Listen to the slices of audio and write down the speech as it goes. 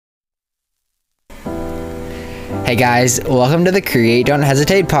Hey guys, welcome to the Create Don't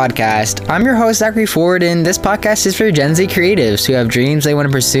Hesitate podcast. I'm your host, Zachary Ford, and this podcast is for Gen Z creatives who have dreams they want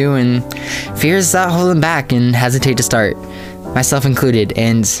to pursue and fears that hold them back and hesitate to start, myself included.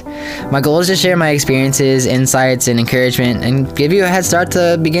 And my goal is to share my experiences, insights, and encouragement and give you a head start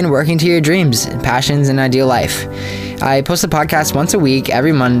to begin working to your dreams, passions, and ideal life. I post a podcast once a week,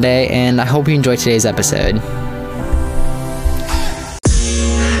 every Monday, and I hope you enjoy today's episode.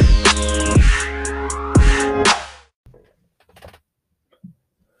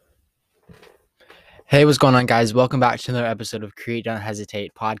 Hey, what's going on, guys? Welcome back to another episode of Create Don't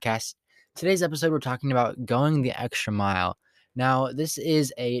Hesitate podcast. Today's episode, we're talking about going the extra mile. Now, this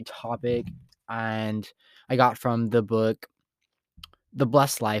is a topic and I got from the book The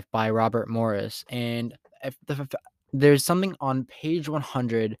Blessed Life by Robert Morris. And there's something on page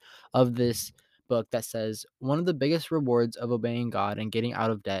 100 of this book that says, one of the biggest rewards of obeying God and getting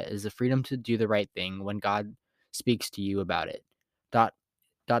out of debt is the freedom to do the right thing when God speaks to you about it. ...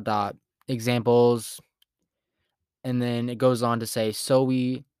 Examples. And then it goes on to say, so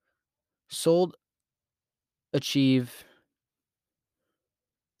we sold achieve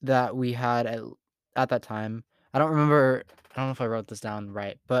that we had at that time. I don't know if I wrote this down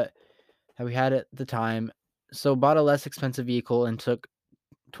right, but that we had at the time. So bought a less expensive vehicle and took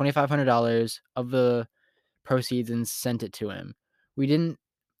 $2,500 of the proceeds and sent it to him. We didn't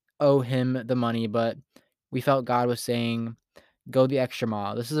owe him the money, but we felt God was saying, go the extra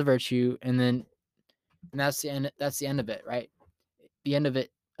mile. This is a virtue. And that's the end of it, right? The end of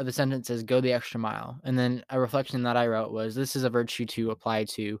the sentence is go the extra mile. And then a reflection that I wrote was, this is a virtue to apply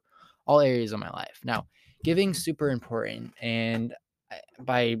to all areas of my life. Now, giving super important, and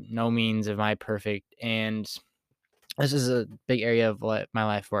by no means am I perfect. And this is a big area of my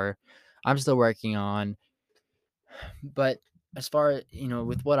life where I'm still working on. But as far as,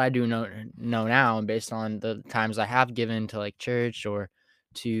 with what I do know now, and based on the times I have given to like church or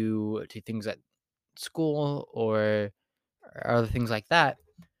to things at school or other things like that,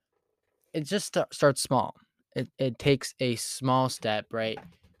 it just starts small. It takes a small step, right?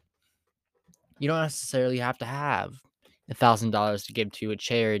 You don't necessarily have to have $1,000 to give to a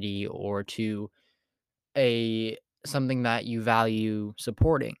charity or to something that you value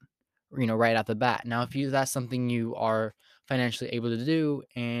supporting, right off the bat. Now, if that's something you are financially able to do,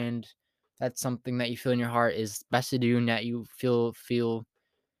 and that's something that you feel in your heart is best to do, and that you feel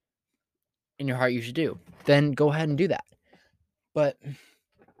in your heart you should do, then go ahead and do that. But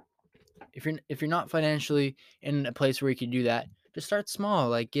if you're not financially in a place where you can do that, just start small.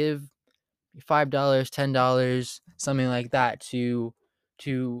 Like give $5, $10, something like that to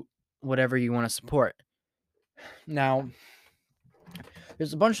whatever you want to support. Now,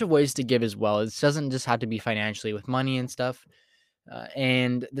 there's a bunch of ways to give as well. It doesn't just have to be financially with money and stuff.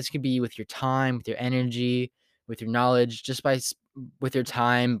 And this could be with your time, with your energy, with your knowledge, with your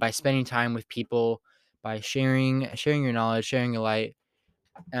time, by spending time with people, by sharing your knowledge, sharing your light.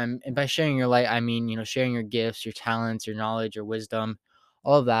 And by sharing your light, I mean, sharing your gifts, your talents, your knowledge, your wisdom,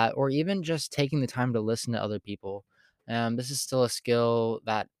 all of that, or even just taking the time to listen to other people. This is still a skill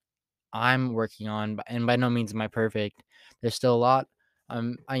that I'm working on, and by no means am I perfect. There's still a lot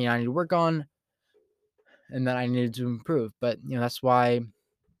I need to work on, and that I needed to improve. But that's why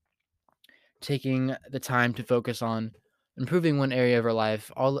taking the time to focus on improving one area of our life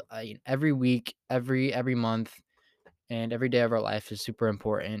every week, every month, and every day of our life is super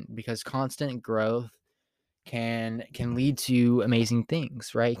important, because constant growth can lead to amazing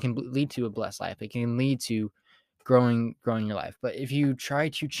things, right? It can lead to a blessed life. It can lead to growing your life. But if you try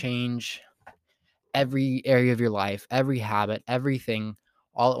to change every area of your life, every habit, everything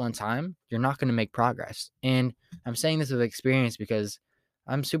all at one time, you're not going to make progress. And I'm saying this with experience because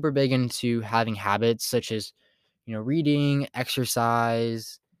I'm super big into having habits such as, reading,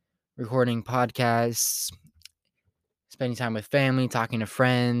 exercise, recording podcasts, spending time with family, talking to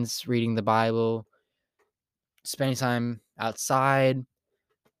friends, reading the Bible, spending time outside,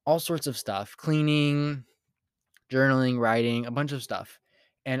 all sorts of stuff, cleaning, journaling, writing, a bunch of stuff.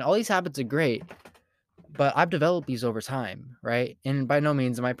 And all these habits are great, but I've developed these over time, right? And by no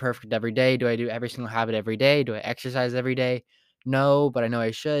means am I perfect every day. Do I do every single habit every day? Do I exercise every day? No, but I know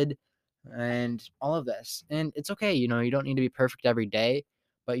I should. And all of this. And it's okay, you don't need to be perfect every day,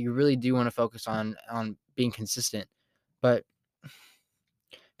 but you really do want to focus on being consistent. But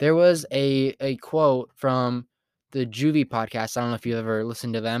there was a quote from the Juvie podcast. I don't know if you've ever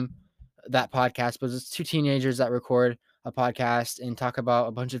listened to that podcast, but it's two teenagers that record a podcast and talk about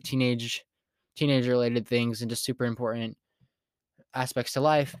a bunch of teenage related things and just super important aspects to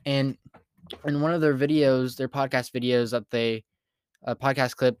life. And in one of their podcast videos that they a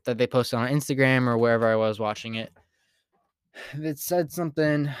podcast clip that they posted on Instagram or wherever I was watching it. It said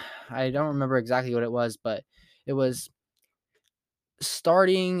something, I don't remember exactly what it was, but it was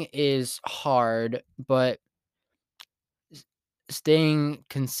starting is hard, but s- staying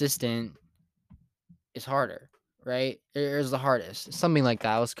consistent is harder, right? It is the hardest. Something like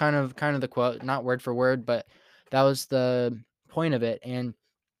that. It was kind of the quote, not word for word, but that was the point of it. And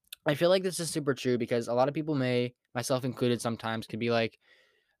I feel like this is super true because a lot of people may, myself included, sometimes could be like,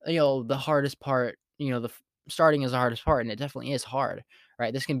 the hardest part, starting is the hardest part, and it definitely is hard,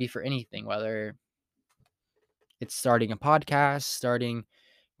 right? This can be for anything, whether it's starting a podcast, starting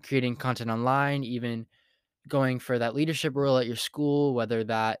creating content online, even going for that leadership role at your school, whether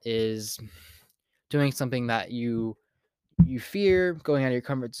that is doing something that you fear, going out of your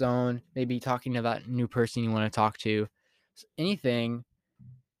comfort zone, maybe talking to that new person you want to talk to, anything.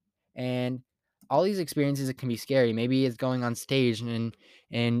 And all these experiences, it can be scary. Maybe it's going on stage and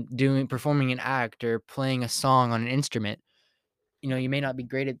doing performing an act or playing a song on an instrument. You may not be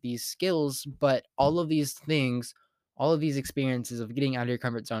great at these skills, but all of these things, all of these experiences of getting out of your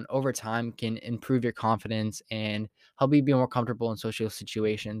comfort zone over time can improve your confidence and help you be more comfortable in social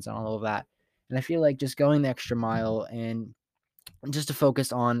situations and all of that. And I feel like just going the extra mile, and just to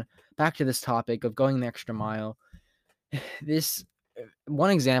focus on back to this topic of going the extra mile, this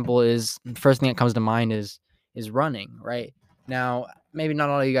one example is, first thing that comes to mind is running, right? Now, maybe not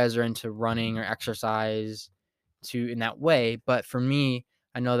all of you guys are into running or exercise to in that way, but for me,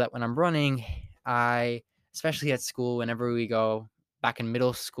 I know that when I'm running, I, especially at school, whenever we go back in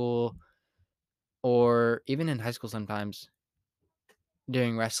middle school or even in high school sometimes,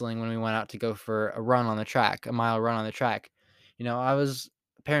 doing wrestling, when we went out to go for a run on the track, a mile run on the track, I was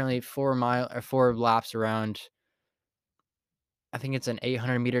apparently 4 laps around. I think it's an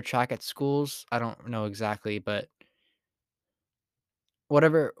 800-meter track at schools. I don't know exactly, but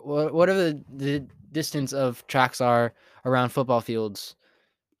whatever the distance of tracks are around football fields,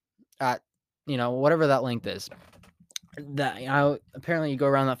 at whatever that length is, that apparently you go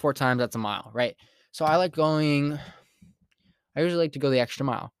around that 4 times, that's a mile, right? So I usually like to go the extra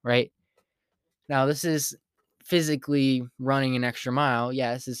mile, right? Now, this is physically running an extra mile.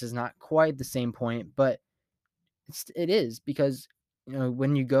 Yes, this is not quite the same point, but it is, because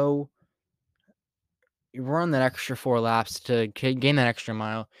when you run that extra 4 laps to gain that extra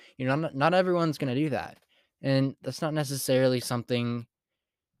mile. Not everyone's going to do that. And that's not necessarily something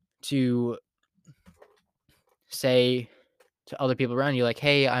to say to other people around you, like,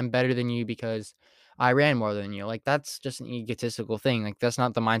 hey, I'm better than you because I ran more than you. Like, that's just an egotistical thing. Like, that's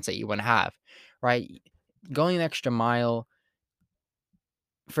not the mindset you want to have, right? Going the extra mile,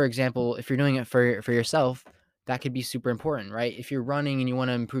 for example, if you're doing it for yourself, that could be super important, right? If you're running and you want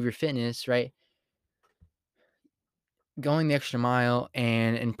to improve your fitness, right? Going the extra mile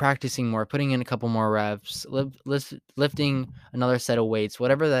and practicing more, putting in a couple more reps, lifting another set of weights,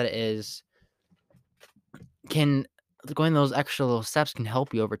 whatever that is, can going those extra little steps can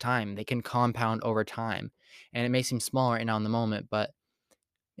help you over time. They can compound over time. And it may seem small right now in the moment, but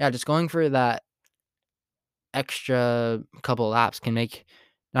yeah, just going for that extra couple laps can make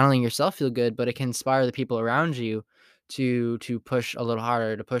not only yourself feel good, but it can inspire the people around you to push a little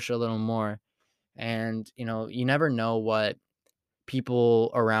harder, to push a little more. And you never know what people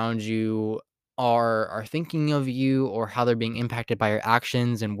around you are thinking of you, or how they're being impacted by your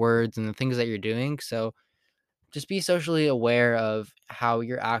actions and words and the things that you're doing. So just be socially aware of how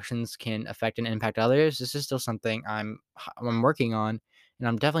your actions can affect and impact others. This is still something I'm working on, and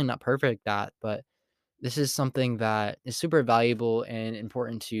I'm definitely not perfect at, but this is something that is super valuable and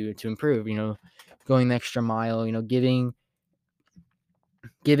important to improve. Going the extra mile, giving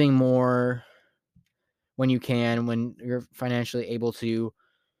more when you can, when you're financially able to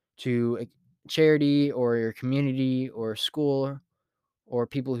a charity or your community or school or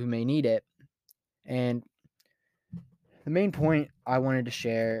people who may need it. And the main point I wanted to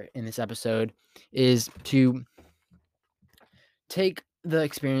share in this episode is to take the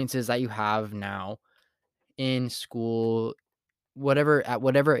experiences that you have now in school, whatever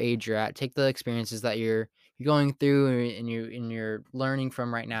age you're at. Take the experiences that you're going through and you're learning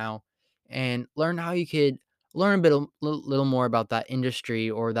from right now, and learn how you could learn a little more about that industry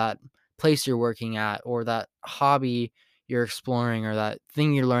or that place you're working at or that hobby you're exploring or that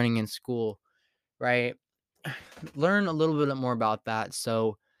thing you're learning in school, right? Learn a little bit more about that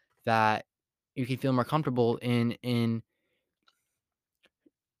so that you can feel more comfortable in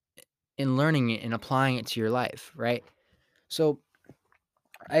learning it and applying it to your life, right? So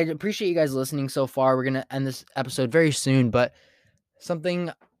I appreciate you guys listening so far. We're gonna end this episode very soon, but something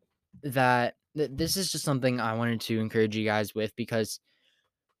that this is just something I wanted to encourage you guys with, because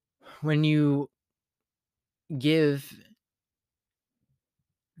when you give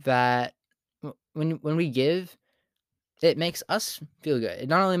that when we give, it makes us feel good. It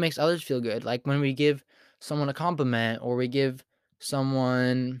not only makes others feel good, like when we give someone a compliment, or we give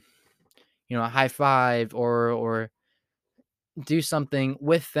someone, a high five, or do something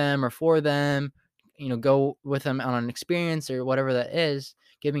with them or for them, go with them on an experience or whatever that is,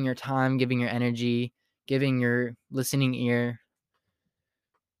 giving your time, giving your energy, giving your listening ear.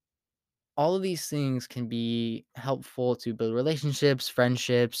 All of these things can be helpful to build relationships,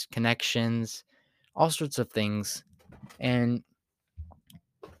 friendships, connections, all sorts of things. And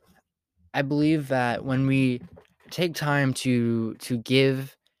I believe that when we take time to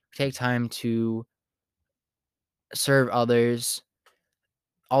give, take time to serve others,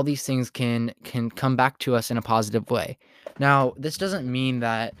 all these things can come back to us in a positive way. Now, this doesn't mean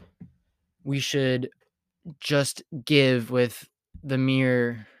that we should just give with the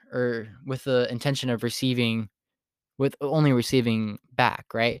mere or with the intention of receiving, with only receiving back,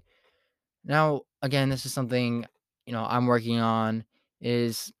 right? Now, again, this is something, I'm working on,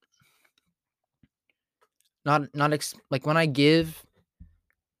 is like when I give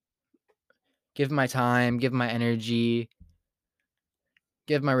my time, give my energy,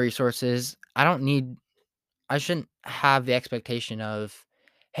 give my resources, I shouldn't have the expectation of,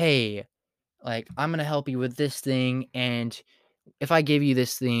 hey, like, I'm gonna help you with this thing, and if I give you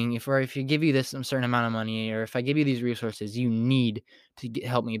this thing, if you give you this a certain amount of money, or if I give you these resources, you need to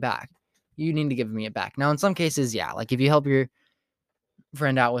help me back. You need to give me it back. Now, in some cases, yeah, like if you help your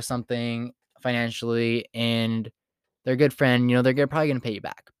friend out with something financially and they're a good friend, they're probably gonna pay you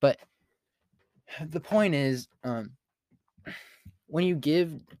back. But the point is, when you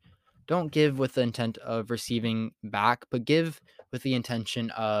give, don't give with the intent of receiving back, but give with the intention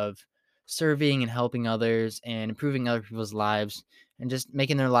of serving and helping others and improving other people's lives, and just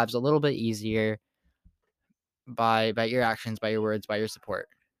making their lives a little bit easier by your actions, by your words, by your support.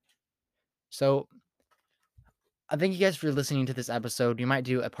 So I thank you guys for listening to this episode. We might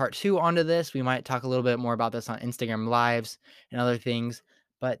do a part 2 onto this. We might talk a little bit more about this on Instagram Lives and other things.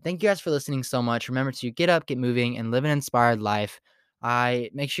 But thank you guys for listening so much. Remember to get up, get moving, and live an inspired life. I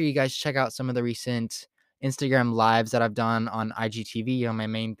make sure you guys check out some of the recent Instagram Lives that I've done on IGTV, on my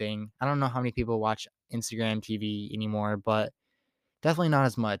main thing. I don't know how many people watch Instagram TV anymore, but definitely not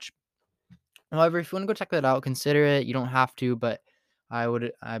as much. However, if you want to go check that out, consider it. You don't have to, but I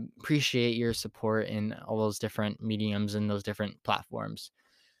appreciate your support in all those different mediums and those different platforms.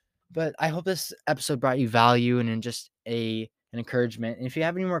 But I hope this episode brought you value and in just an encouragement. And if you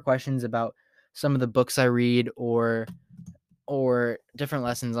have any more questions about some of the books I read, or different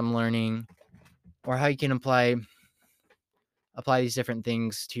lessons I'm learning, or how you can apply these different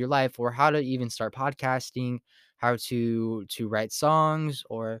things to your life, or how to even start podcasting, how to write songs,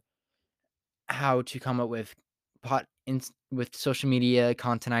 or how to come up with with social media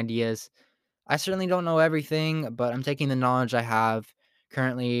content ideas. I certainly don't know everything, but I'm taking the knowledge I have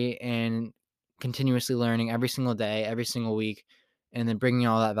currently and continuously learning every single day, every single week, and then bringing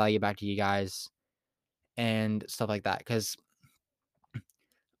all that value back to you guys and stuff like that. Because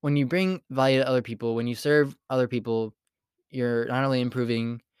when you bring value to other people, when you serve other people, you're not only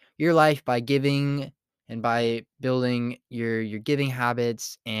improving your life by giving and by building your giving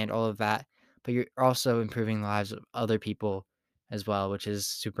habits and all of that, but you're also improving the lives of other people as well, which is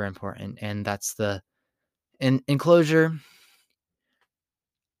super important. And that's the in closure,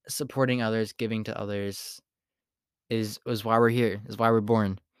 supporting others, giving to others is why we're here, is why we're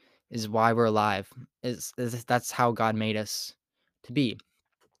born, is why we're alive. Is That's how God made us to be.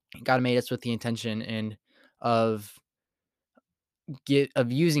 God made us with the intention and of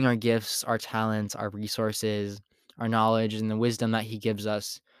of using our gifts, our talents, our resources, our knowledge, and the wisdom that He gives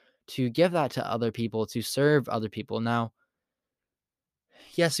us to give that to other people, to serve other people. Now,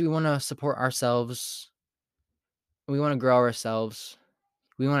 yes, we want to support ourselves. We want to grow ourselves.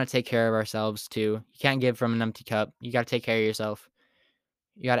 We want to take care of ourselves too. You can't give from an empty cup. You got to take care of yourself.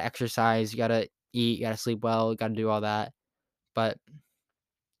 You got to exercise. You got to eat. You got to sleep well. You got to do all that. But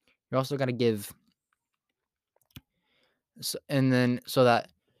you also got to give. And then so that,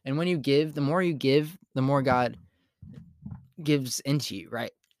 and when you give, the more you give, the more God gives into you,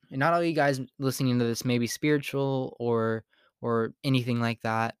 right? And not all you guys listening to this may be spiritual or anything like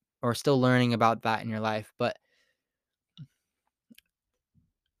that, or still learning about that in your life, but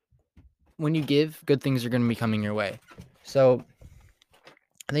when you give, good things are going to be coming your way. So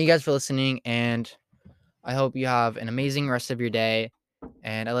thank you guys for listening, and I hope you have an amazing rest of your day.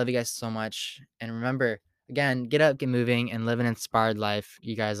 And I love you guys so much. And remember, again, get up, get moving, and live an inspired life.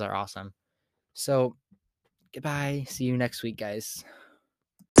 You guys are awesome. So, goodbye. See you next week, guys.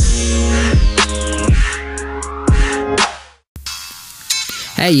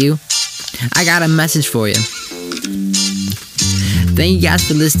 Hey, you. I got a message for you. Thank you guys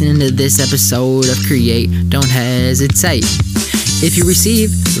for listening to this episode of Create. Don't hesitate. If you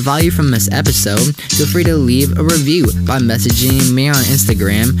receive value from this episode, feel free to leave a review by messaging me on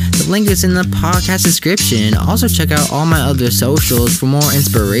Instagram. The link is in the podcast description. Also, check out all my other socials for more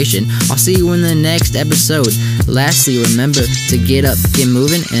inspiration. I'll see you in the next episode. Lastly, remember to get up, get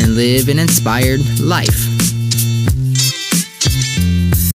moving, and live an inspired life.